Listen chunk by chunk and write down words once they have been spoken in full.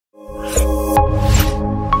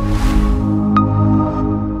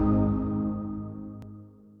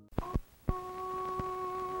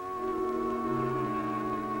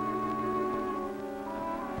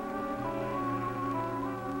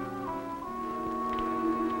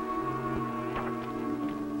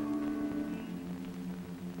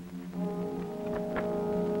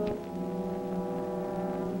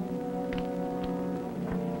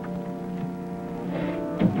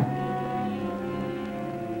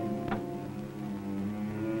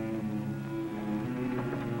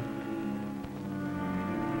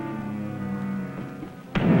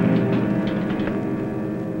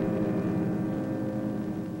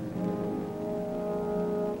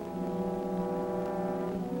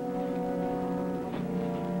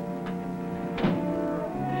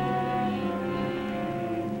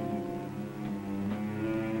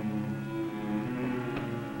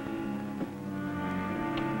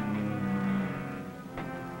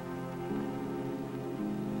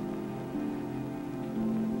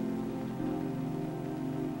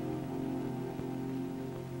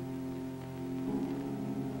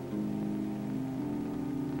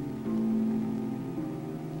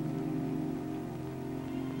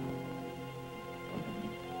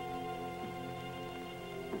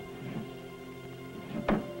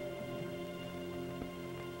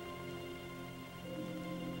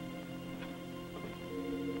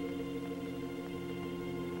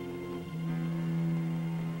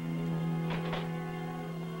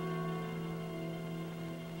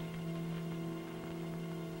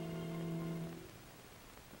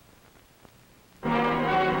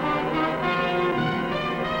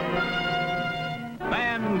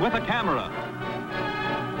with a Camera.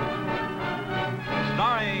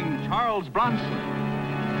 Starring Charles Bronson.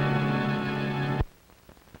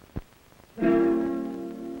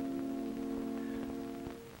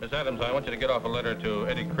 Miss Adams, I want you to get off a letter to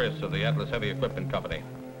Eddie Chris of the Atlas Heavy Equipment Company,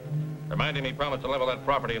 reminding me he promised to level that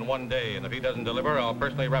property in 1 day, and if he doesn't deliver, I'll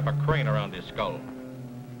personally wrap a crane around his skull.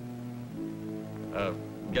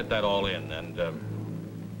 Get that all in, and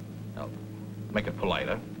I'll make it polite,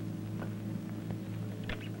 huh?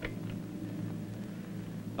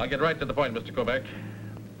 I'll get right to the point, Mr. Kovac.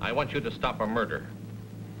 I want you to stop a murder.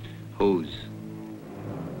 Whose?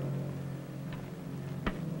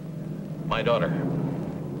 My daughter.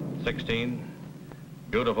 16,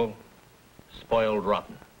 beautiful, spoiled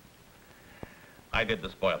rotten. I did the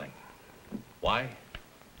spoiling. Why?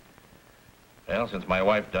 Well, since my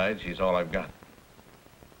wife died, she's all I've got.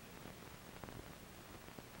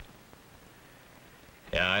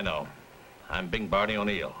 Yeah, I know. I'm Big Barney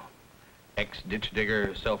O'Neill, ex-ditch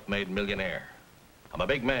digger, self-made millionaire. I'm a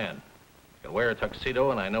big man. I can wear a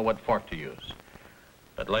tuxedo and I know what fork to use.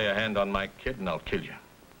 But lay a hand on my kid and I'll kill you.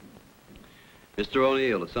 Mr.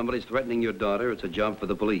 O'Neill, if somebody's threatening your daughter, it's a job for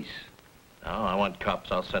the police. No, I want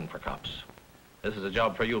cops. I'll send for cops. This is a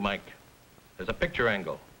job for you, Mike. There's a picture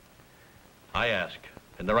angle. I ask,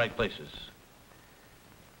 in the right places.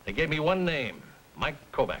 They gave me one name, Mike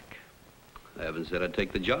Kovac. I haven't said I'd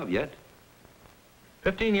take the job yet.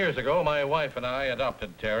 15 years ago, my wife and I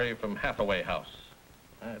adopted Terry from Hathaway House.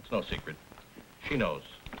 It's no secret. She knows.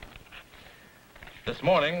 This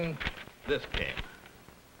morning, this came.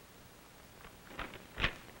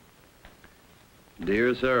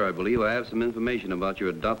 Dear sir, I believe I have some information about your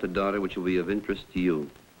adopted daughter which will be of interest to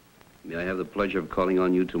you. May I have the pleasure of calling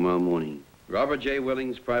on you tomorrow morning? Robert J.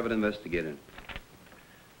 Willings, private investigator.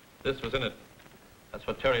 This was in it. That's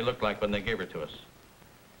what Terry looked like when they gave her to us.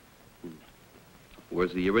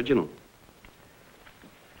 Where's the original?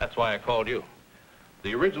 That's why I called you.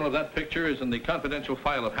 The original of that picture is in the confidential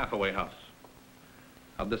file of Hathaway House.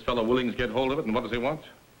 How'd this fellow Willings get hold of it, and what does he want?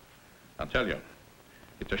 I'll tell you.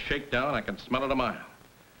 It's a shakedown. I can smell it a mile.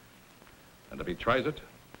 And if he tries it,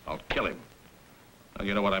 I'll kill him. Well,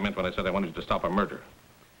 you know what I meant when I said I wanted you to stop a murder.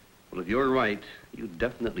 Well, if you're right, you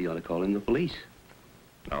definitely ought to call in the police.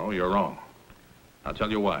 No, you're wrong. I'll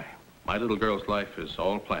tell you why. My little girl's life is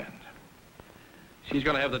all planned. She's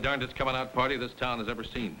going to have the darndest coming-out party this town has ever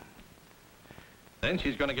seen. Then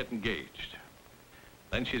she's going to get engaged.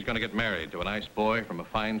 Then she's going to get married to a nice boy from a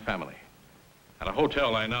fine family. At a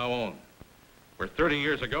hotel I now own, where 30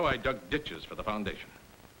 years ago I dug ditches for the foundation.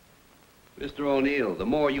 Mr. O'Neill, the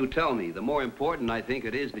more you tell me, the more important I think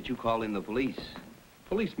it is that you call in the police.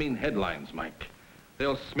 Police mean headlines, Mike.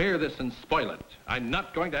 They'll smear this and spoil it. I'm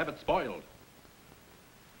not going to have it spoiled.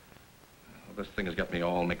 Well, this thing has got me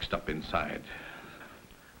all mixed up inside.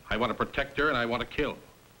 I want to protect her and I want to kill.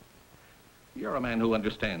 You're a man who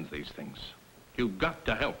understands these things. You've got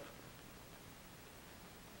to help.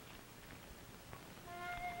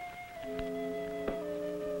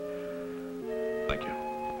 Thank you.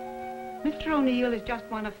 Mr. O'Neill is just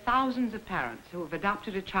one of thousands of parents who have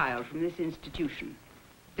adopted a child from this institution.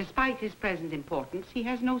 Despite his present importance, he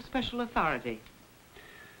has no special authority.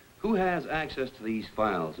 Who has access to these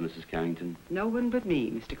files, Mrs. Carrington? No one but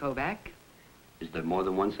me, Mr. Kovac. Is there more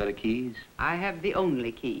than one set of keys? I have the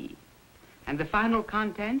only key. And the final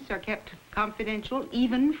contents are kept confidential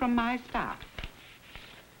even from my staff.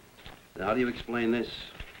 Now, how do you explain this?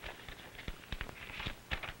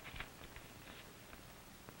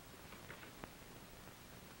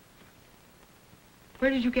 Where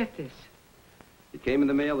did you get this? It came in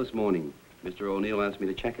the mail this morning. Mr. O'Neill asked me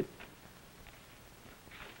to check it.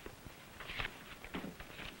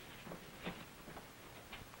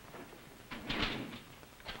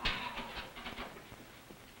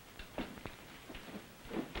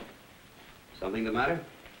 Something the matter?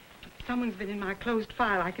 Someone's been in my closed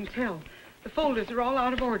file, I can tell. The folders are all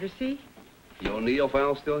out of order, see? The O'Neill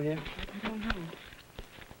file still here? I don't know.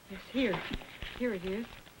 Yes, here. Here it is.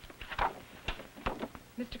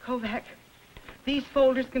 Mr. Kovac, these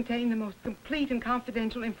folders contain the most complete and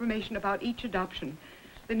confidential information about each adoption.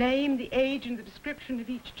 The name, the age, and the description of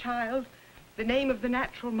each child, the name of the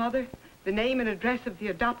natural mother, the name and address of the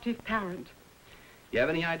adoptive parent. You have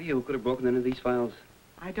any idea who could have broken into these files?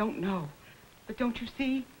 I don't know. But don't you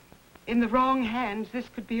see? In the wrong hands, this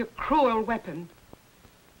could be a cruel weapon.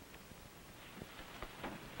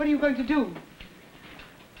 What are you going to do?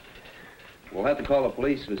 We'll have to call the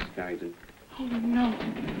police, Mrs. Carrington. Oh, no.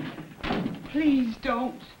 Please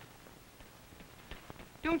don't.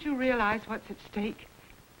 Don't you realize what's at stake?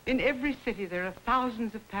 In every city, there are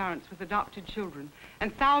thousands of parents with adopted children,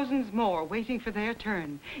 and thousands more waiting for their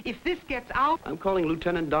turn. If this gets out... I'm calling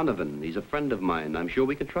Lieutenant Donovan. He's a friend of mine. I'm sure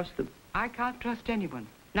we can trust him. I can't trust anyone,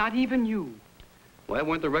 not even you. Why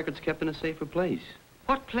weren't the records kept in a safer place?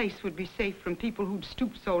 What place would be safe from people who'd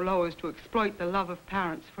stoop so low as to exploit the love of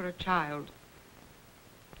parents for a child?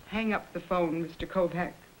 Hang up the phone, Mr.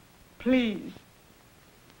 Kovac. Please.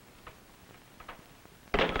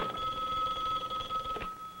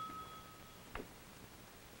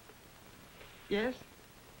 Yes?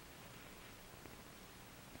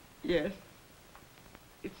 Yes.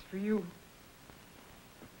 It's for you.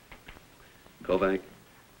 Kovac,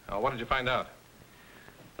 What did you find out?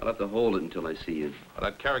 I'll have to hold it until I see you. Well,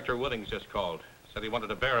 that character Willings just called. Said he wanted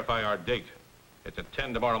to verify our date. It's at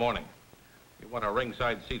 10 tomorrow morning. You want a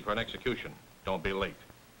ringside seat for an execution. Don't be late.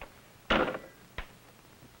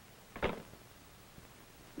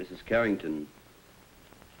 Mrs. Carrington,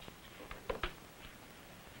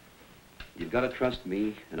 you've got to trust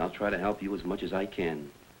me, and I'll try to help you as much as I can.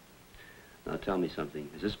 Now, tell me something.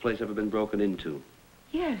 Has this place ever been broken into?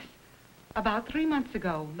 Yes. About 3 months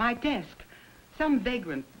ago, my desk. Some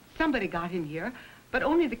vagrant. Somebody got in here, but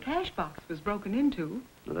only the cash box was broken into.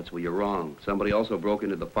 No, that's where you're wrong. Somebody also broke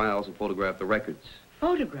into the files and photographed the records.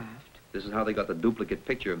 Photographed? This is how they got the duplicate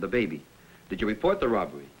picture of the baby. Did you report the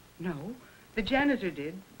robbery? No. The janitor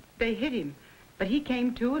did. They hit him, but he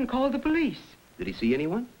came to and called the police. Did he see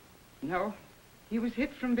anyone? No. He was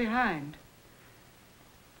hit from behind.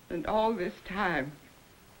 And all this time,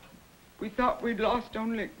 we thought we'd lost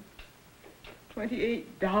only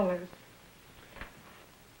 $28.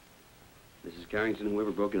 Mrs. Carrington,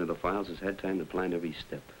 whoever broke into the files has had time to plan every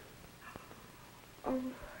step. Oh.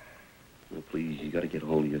 Now, please, you got to get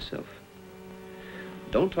hold of yourself.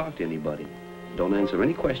 Don't talk to anybody. Don't answer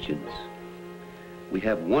any questions. We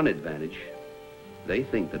have one advantage. They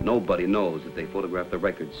think that nobody knows that they photographed the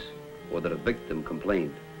records or that a victim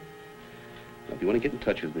complained. Now, if you want to get in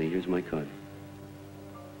touch with me, here's my card.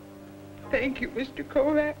 Thank you, Mr.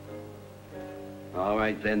 Kovac. All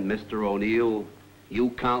right, then, Mr. O'Neill. You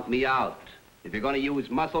count me out. If you're going to use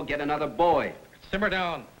muscle, get another boy. Simmer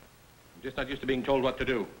down. I'm just not used to being told what to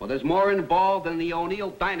do. Well, there's more involved than the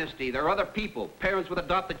O'Neill dynasty. There are other people, parents with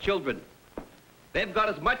adopted children. They've got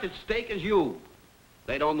as much at stake as you.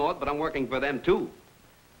 They don't know it, but I'm working for them, too.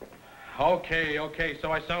 Okay,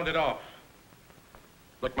 so I sounded off.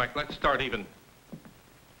 Look, Mike, let's start even.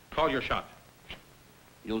 Call your shot.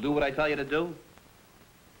 You'll do what I tell you to do?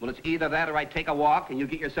 Well, it's either that or I take a walk and you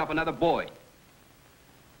get yourself another boy.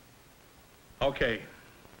 Okay.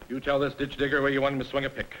 You tell this ditch digger where you want him to swing a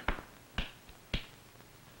pick.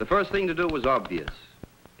 The first thing to do was obvious.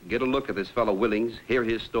 Get a look at this fellow Willings, hear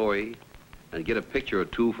his story, and get a picture or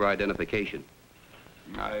two for identification.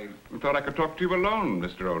 I thought I could talk to you alone,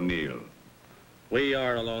 Mr. O'Neill. We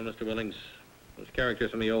are alone, Mr. Willings. Those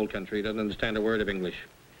characters from the old country doesn't understand a word of English.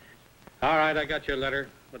 All right, I got your letter.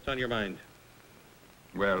 What's on your mind?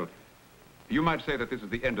 Well, you might say that this is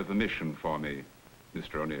the end of the mission for me,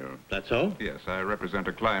 Mr. O'Neill. That's so? Yes, I represent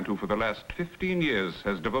a client who for the last 15 years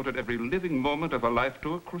has devoted every living moment of her life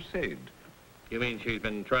to a crusade. You mean she's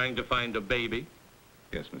been trying to find a baby?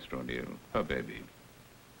 Yes, Mr. O'Neill, her baby.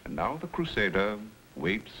 And now the crusader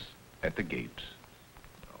waits at the gate.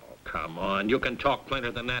 Oh, come on. You can talk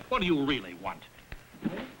plainer than that. What do you really want?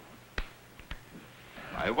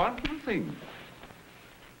 I want nothing.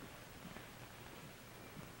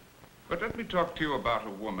 But let me talk to you about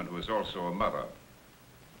a woman who is also a mother.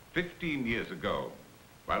 15 years ago,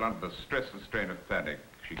 while under the stress and strain of panic,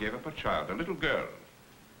 she gave up a child, a little girl.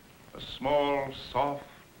 A small, soft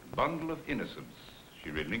bundle of innocence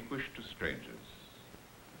she relinquished to strangers.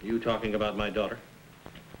 Are you talking about my daughter?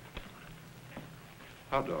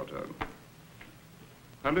 Her daughter.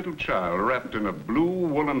 A little child wrapped in a blue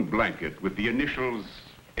woolen blanket with the initials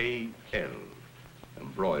A.L.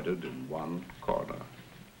 embroidered in one corner.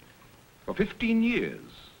 For 15 years,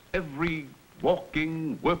 every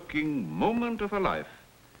walking, working moment of her life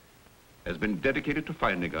has been dedicated to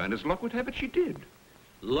finding her, and as luck would have it, she did.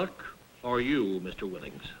 Luck or you, Mr.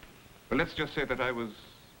 Willings? Well, let's just say that I was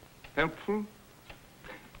helpful,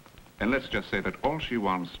 and let's just say that all she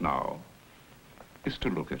wants now is to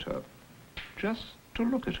look at her. Just to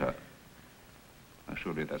look at her. Now,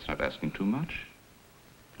 surely that's not asking too much.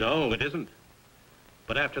 No, it isn't.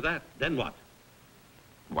 But after that, then what?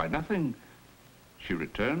 Why, nothing. She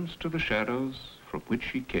returns to the shadows from which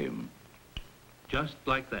she came. Just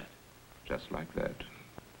like that? Just like that.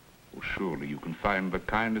 Oh, surely you can find the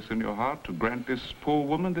kindness in your heart to grant this poor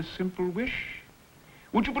woman this simple wish.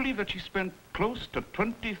 Would you believe that she spent close to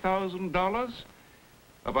 $20,000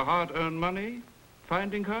 of her hard-earned money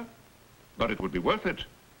finding her, but it would be worth it.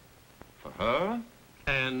 For her.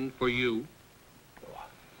 And for you? Oh,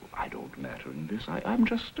 I don't matter in this. I'm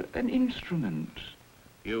just an instrument.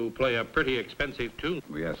 You play a pretty expensive tune.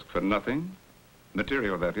 We ask for nothing.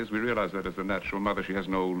 Material, that is. We realize that as a natural mother, she has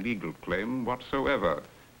no legal claim whatsoever.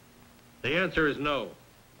 The answer is no.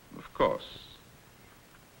 Of course.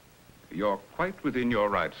 You're quite within your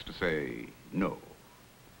rights to say no.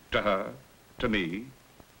 To her, to me,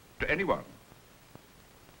 to anyone.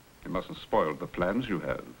 You mustn't spoil the plans you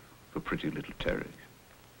have for pretty little Terry.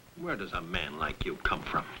 Where does a man like you come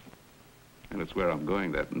from? And it's where I'm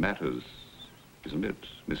going that matters, isn't it,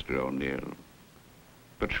 Mr. O'Neill?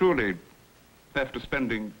 But surely, after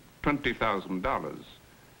spending $20,000,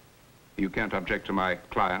 you can't object to my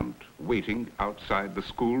client waiting outside the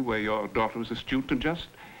school where your daughter was a student and just,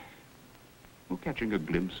 well, catching a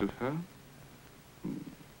glimpse of her,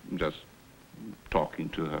 just talking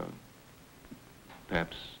to her,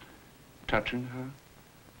 perhaps touching her,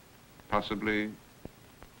 possibly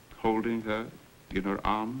holding her in her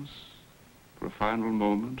arms for a final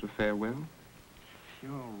moment of farewell?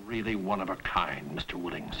 You're really one of a kind, Mr.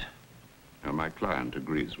 Woodings. Now, my client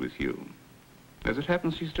agrees with you. As it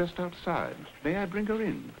happens, she's just outside. May I bring her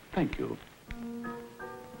in? Thank you.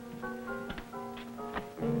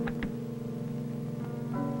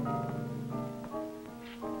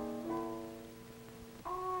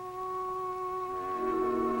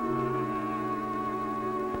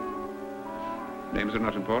 Names are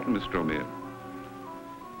not important, Mr. O'Neill.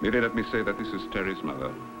 Merely let me say that this is Terry's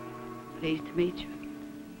mother. Pleased to meet you.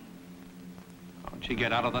 How'd she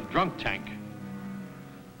get out of the drunk tank?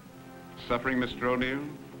 Suffering, Mr. O'Neill?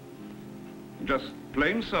 Just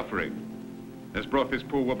plain suffering has brought this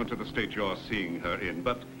poor woman to the state you're seeing her in.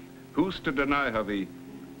 But who's to deny her the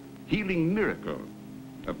healing miracle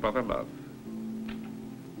of brother love?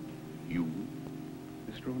 You,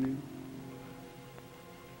 Mr. O'Neill?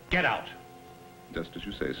 Get out. Just as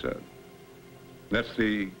you say, sir. That's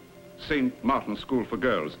the St. Martin's School for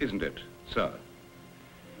Girls, isn't it, sir?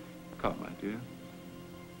 Come, my dear.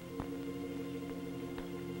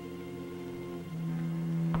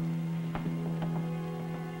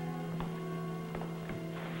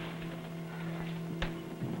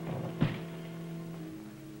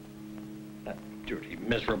 That dirty,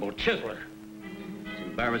 miserable chiseler. It's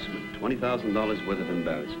embarrassment. $20,000 worth of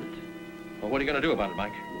embarrassment. Well, what are you going to do about it,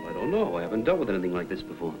 Mike? Well, I don't know. I haven't dealt with anything like this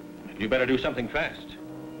before. You better do something fast.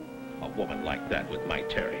 A woman like that with my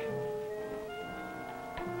Terry.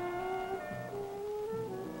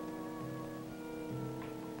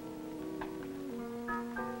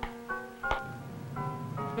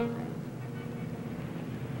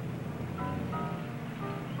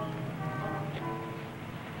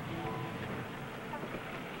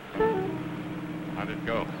 How'd it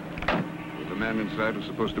go? Well, the man inside was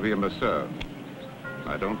supposed to be a masseur.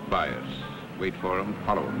 I don't buy it. Wait for him,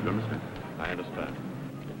 follow him, you understand? I understand.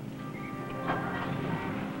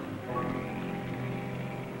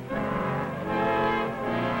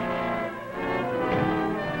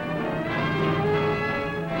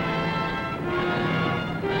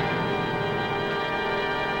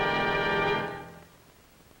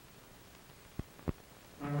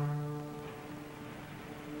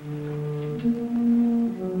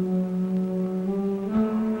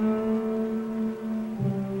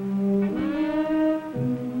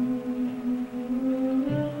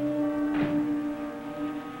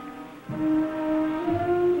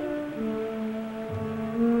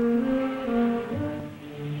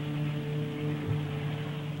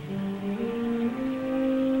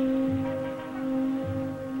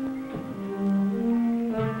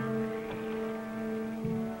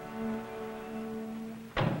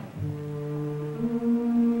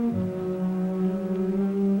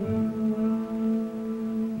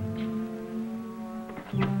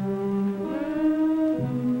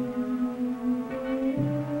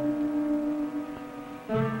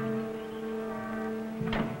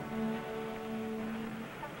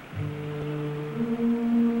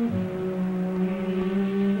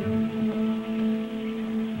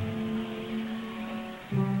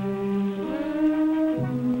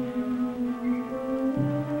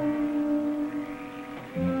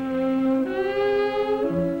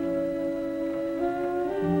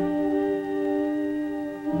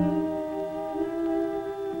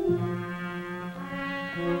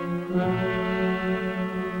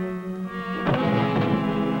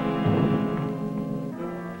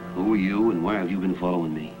 Who are you and why have you been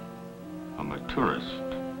following me? I'm a tourist.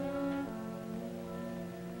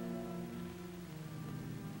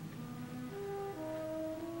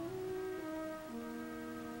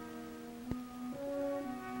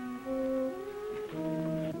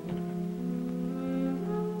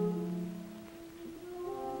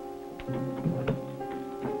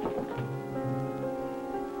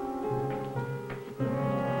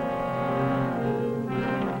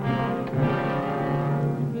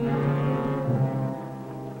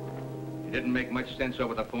 didn't make much sense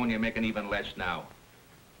over the phone, you're making even less now.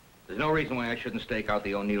 There's no reason why I shouldn't stake out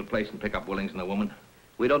the O'Neill place and pick up Willings and the woman.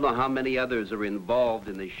 We don't know how many others are involved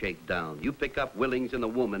in this shakedown. You pick up Willings and the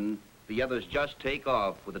woman, the others just take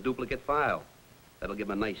off with a duplicate file. That'll give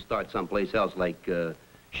them a nice start someplace else, like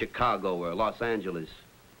Chicago or Los Angeles.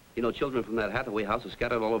 You know, children from that Hathaway house are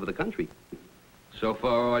scattered all over the country. So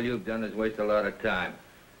far, all you've done is waste a lot of time.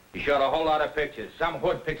 You shot a whole lot of pictures. Some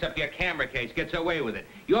hood picks up your camera case, gets away with it.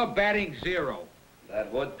 You're batting 0. That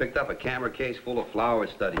hood picked up a camera case full of flower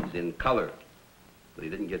studies in color. But he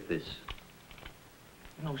didn't get this.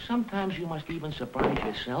 You know, sometimes you must even surprise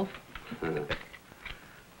yourself.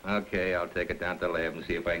 Okay, I'll take it down to the lab and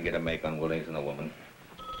see if I can get a make on Willings and the woman.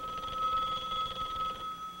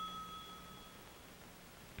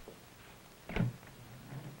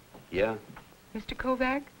 Yeah? Mr.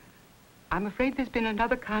 Kovac, I'm afraid there's been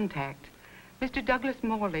another contact. Mr. Douglas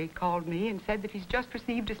Morley called me and said that he's just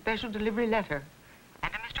received a special delivery letter.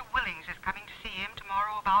 And a Mr. Willings is coming to see him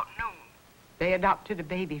tomorrow about noon. They adopted a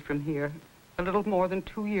baby from here a little more than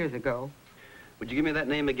 2 years ago. Would you give me that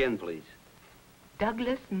name again, please?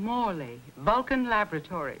 Douglas Morley, Vulcan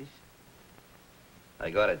Laboratories. I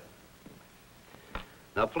got it.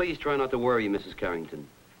 Now, please try not to worry, Mrs. Carrington.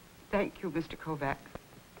 Thank you, Mr. Kovac.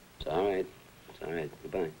 It's all right. It's all right.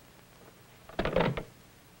 Goodbye.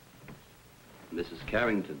 Mrs.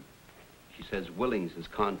 Carrington. She says Willings has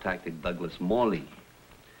contacted Douglas Morley.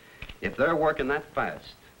 If they're working that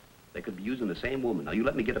fast, they could be using the same woman. Now, you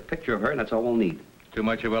let me get a picture of her, and that's all we'll need. Too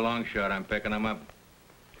much of a long shot. I'm picking them up.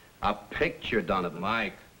 A picture, Donovan.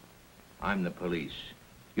 Mike, I'm the police.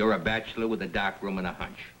 You're a bachelor with a dark room and a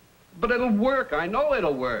hunch. But it'll work. I know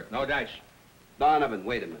it'll work. No dice. Donovan,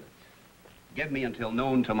 wait a minute. Give me until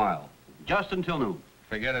noon tomorrow. Just until noon.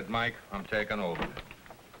 Forget it, Mike. I'm taking over.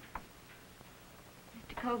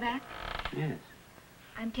 Mr. Kovac, Yes.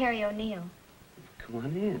 I'm Terry O'Neill. Come on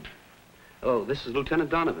in. Oh, this is Lieutenant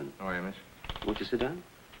Donovan. How are you, miss? Won't you sit down?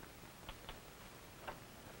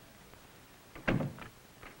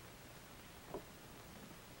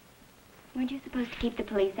 Weren't you supposed to keep the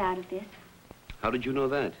police out of this? How did you know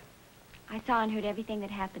that? I saw and heard everything that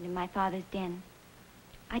happened in my father's den.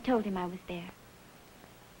 I told him I was there.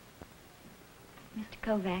 Mr.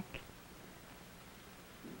 Kovac,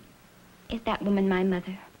 is that woman my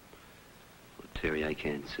mother? Well, Terry, I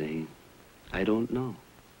can't say. I don't know.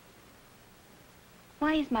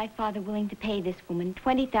 Why is my father willing to pay this woman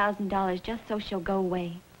 $20,000 just so she'll go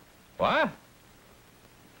away? What?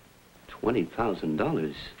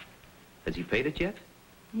 $20,000? Has he paid it yet?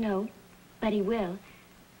 No, but he will.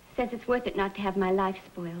 Says it's worth it not to have my life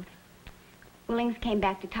spoiled. Willings came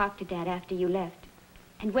back to talk to Dad after you left.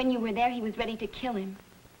 And when you were there, he was ready to kill him.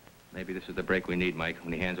 Maybe this is the break we need, Mike.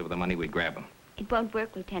 When he hands over the money, we grab him. It won't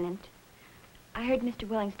work, Lieutenant. I heard Mr.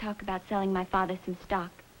 Willings talk about selling my father some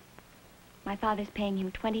stock. My father's paying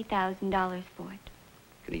him $20,000 for it.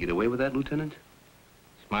 Can he get away with that, Lieutenant?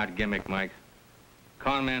 Smart gimmick, Mike.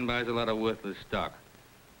 Con man buys a lot of worthless stock.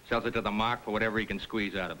 Sells it to the mark for whatever he can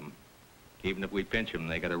squeeze out of him. Even if we pinch him,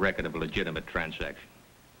 they got a record of a legitimate transaction.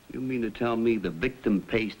 You mean to tell me the victim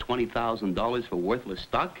pays $20,000 for worthless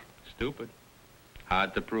stock? Stupid.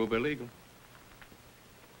 Hard to prove illegal.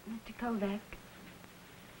 Mr. Kovac,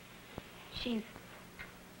 she's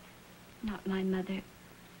not my mother,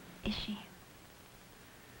 is she?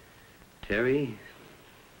 Terry,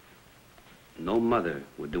 no mother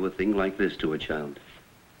would do a thing like this to a child.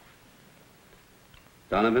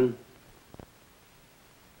 Donovan?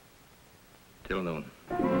 Till noon.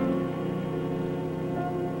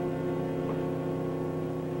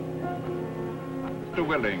 Mr.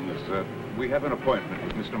 Willings, we have an appointment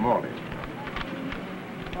with Mr. Morley.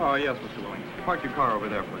 Oh, yes, Mr. Willings. Park your car over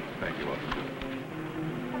there, please. Thank you, officer.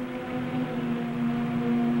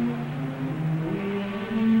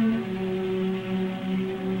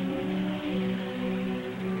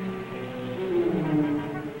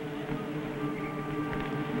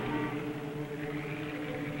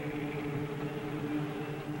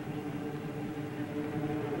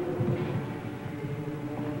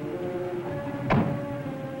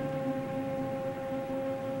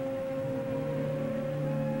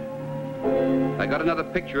 I got another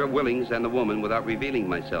picture of Willings and the woman without revealing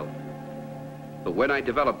myself. But when I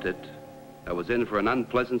developed it, I was in for an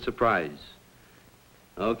unpleasant surprise.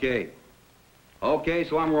 Okay,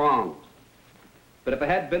 so I'm wrong. But if it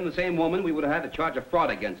had been the same woman, we would have had to charge a fraud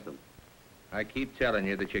against them. I keep telling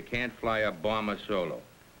you that you can't fly a bomber solo.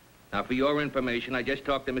 Now, for your information, I just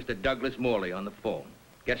talked to Mr. Douglas Morley on the phone.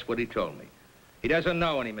 Guess what he told me? He doesn't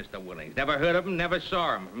know any Mr. Willings. Never heard of him, never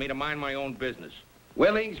saw him. For me to mind my own business.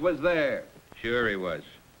 Willings was there. Sure he was.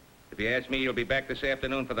 If you ask me, he'll be back this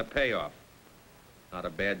afternoon for the payoff. Not a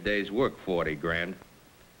bad day's work, 40 grand.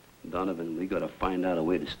 Donovan, we gotta find out a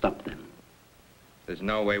way to stop them. There's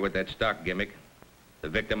no way with that stock gimmick. The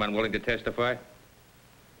victim unwilling to testify?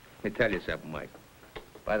 Let me tell you something, Mike.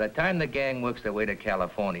 By the time the gang works their way to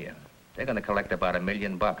California, they're gonna collect about $1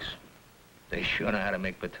 million. They sure know how to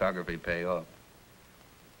make photography pay off.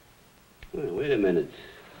 Well, wait a minute.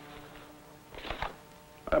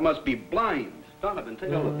 I must be blind. Donovan,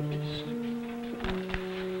 take a look at this.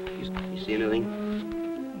 You see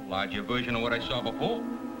anything? Larger version of what I saw before.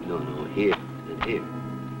 No, here and here.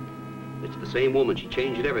 It's the same woman. She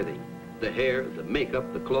changed everything. The hair, the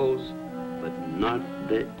makeup, the clothes, but not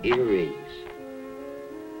the earrings.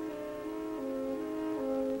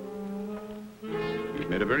 You've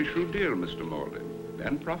made a very shrewd deal, Mr. Morley,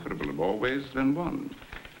 and profitable in more ways than one.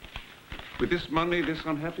 With this money, this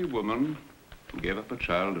unhappy woman who gave up a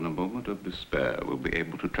child in a moment of despair will be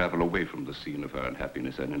able to travel away from the scene of her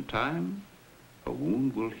unhappiness, and in time, her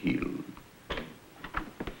wound will heal.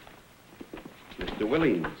 Mr.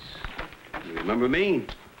 Willings, you remember me?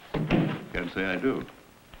 Can't say I do.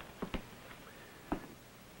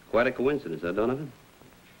 Quite a coincidence, huh, Donovan?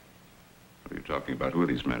 What are you talking about? Who are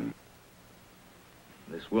these men?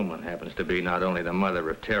 This woman happens to be not only the mother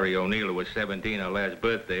of Terry O'Neill, who was 17 her last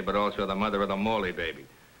birthday, but also the mother of the Morley baby.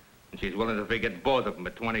 And she's willing to forget both of them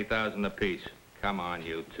at $20,000 apiece. Come on,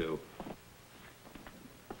 you two.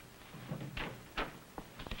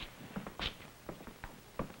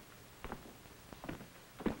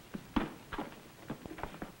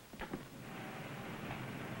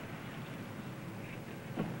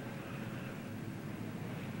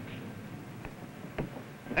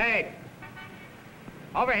 Hey!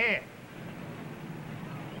 Over here!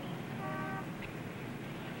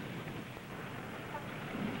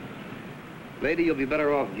 Lady, you'll be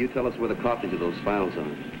better off if you tell us where the copies of those files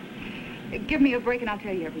are. Give me a break and I'll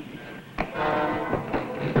tell you everything.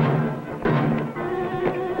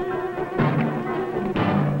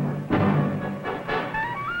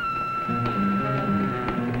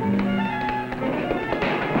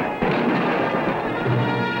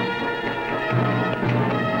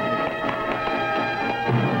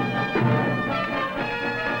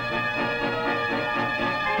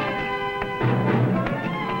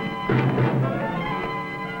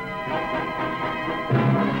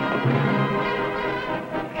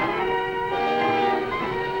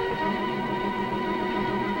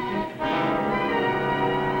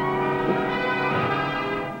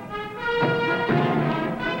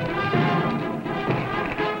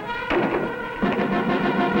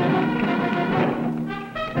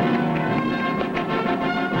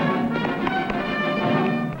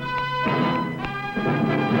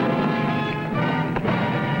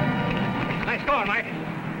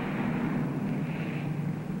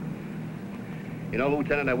 You know,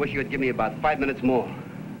 Lieutenant, I wish you would give me about 5 minutes more.